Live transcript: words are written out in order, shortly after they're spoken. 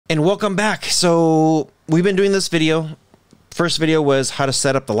And welcome back. So we've been doing this video. First video was how to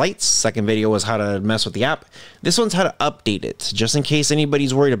set up the lights. Second video was how to mess with the app. This one's how to update it, just in case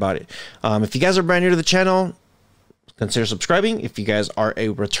anybody's worried about it. If you guys are brand new to the channel, consider subscribing. If you guys are a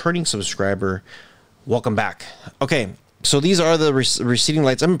returning subscriber, welcome back. Okay, so these are the receding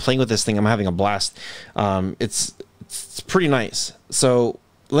lights. I've been playing with this thing. I'm having a blast. It's pretty nice. So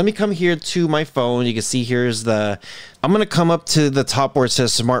let me come here to my phone. You can see here's the, I'm going to come up to the top where it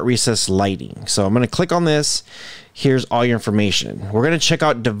says Smart Recess Lighting. So I'm going to click on this. Here's all your information. We're going to check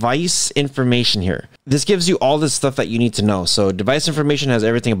out device information here. This gives you all this stuff that you need to know. So device information has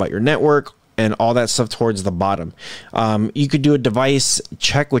everything about your network and all that stuff towards the bottom. You could do a device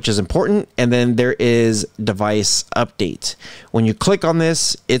check, which is important. And then there is device update. When you click on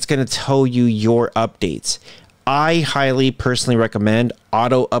this, it's going to tell you your updates. I highly personally recommend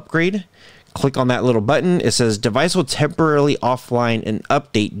auto upgrade. Click on that little button. It says device will temporarily offline and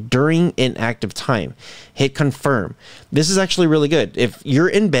update during inactive time. Hit confirm. This is actually really good. If you're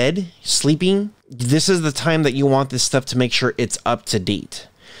in bed sleeping, this is the time that you want this stuff to make sure it's up to date.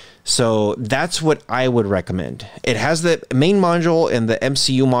 So that's what I would recommend. It has the main module and the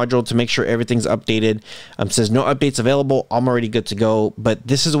MCU module to make sure everything's updated. It says no updates available. I'm already good to go, but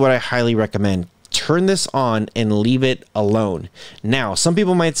this is what I highly recommend. Turn this on and leave it alone. Now, some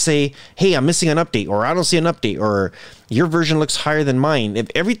people might say, hey, I'm missing an update, or I don't see an update, or your version looks higher than mine. If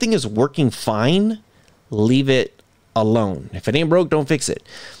everything is working fine, leave it alone. If it ain't broke, don't fix it.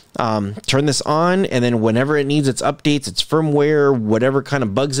 Turn this on, and then whenever it needs its updates, its firmware, whatever kind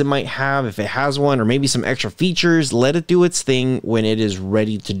of bugs it might have, if it has one, or maybe some extra features, let it do its thing when it is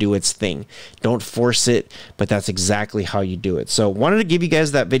ready to do its thing. Don't force it, but that's exactly how you do it. So wanted to give you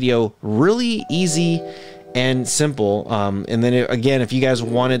guys that video, really easy and simple. And then again, if you guys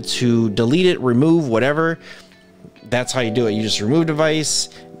wanted to delete it, remove, whatever, that's how you do it. You just remove device.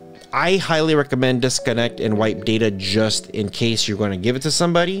 I highly recommend disconnect and wipe data just in case you're going to give it to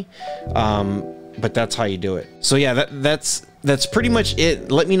somebody. But that's how you do it. So yeah, that's pretty much it.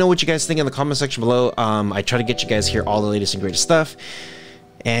 Let me know what you guys think in the comment section below. I try to get you guys here all the latest and greatest stuff.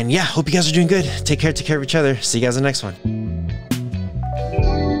 And yeah, hope you guys are doing good. Take care of each other. See you guys in the next one.